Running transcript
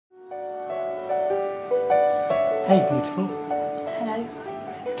Hey, beautiful. Hello.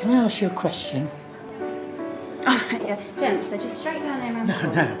 Can I ask you a question? Oh, right, yeah. Gents, they're just straight down there around the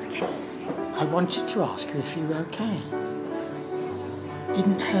corner. No. I wanted to ask you if you were okay.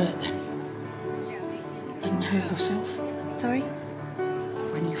 Didn't hurt them. Didn't hurt yourself? Sorry?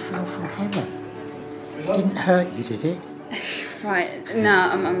 When you fell from heaven. Didn't hurt you, did it? Right.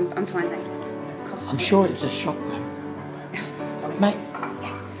 No, I'm fine, thanks. I'm sure it was a shock, though.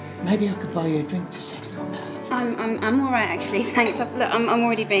 Maybe I could buy you a drink to settle your nerves. I'm all right, actually. Thanks. Look, I'm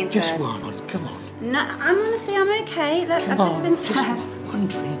already being served. Just one. Come on. No, I'm okay. Look, I've just been served. Just one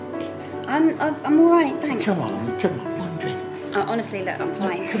drink. I'm all right, thanks. Come on, one drink. Honestly, look, I'm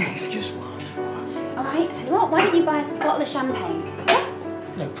fine. Come on, just one. All right. Tell you what. Why don't you buy us a bottle of champagne? Yeah.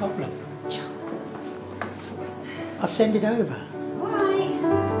 No problem. Sure. I'll send it over. All right.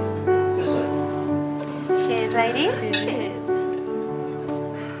 Yes, sir. Cheers, ladies. Cheers.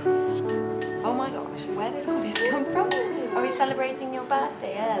 Oh my gosh, where did all this come from? Are we celebrating your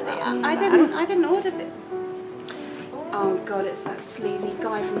birthday early? I didn't order it. Oh God, it's that sleazy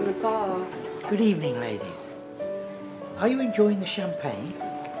guy from the bar. Good evening, ladies. Are you enjoying the champagne?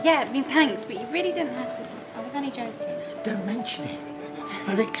 Yeah, I mean, thanks, but you really didn't have to. I was only joking. Don't mention it.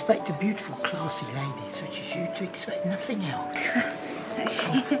 I'd expect a beautiful, classy lady such as you to expect nothing else.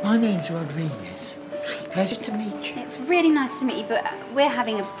 My name's Rodriguez. Pleasure to meet you. It's really nice to meet you, but we're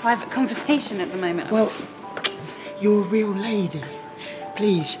having a private conversation at the moment. Well, you're a real lady.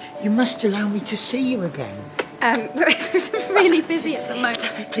 Please, you must allow me to see you again. We're really busy at the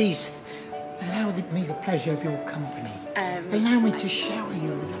moment. Please, allow me the pleasure of your company. Allow me to shower you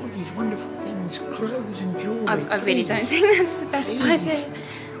with all these wonderful things, clothes and jewellery. I really don't think that's the best idea.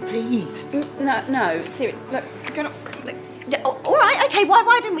 Please. No, seriously. Look, all right, okay.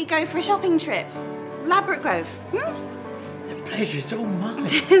 Why don't we go for a shopping trip? Ladbroke Grove. The pleasure's all mine.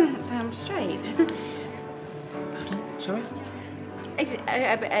 Damn straight. Pardon? Sorry? It's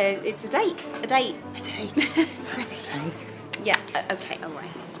a date. A date. A date? Yeah. Okay. All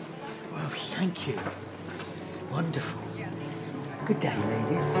right. Well, thank you. Wonderful. Good day,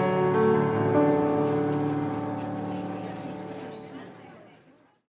 ladies.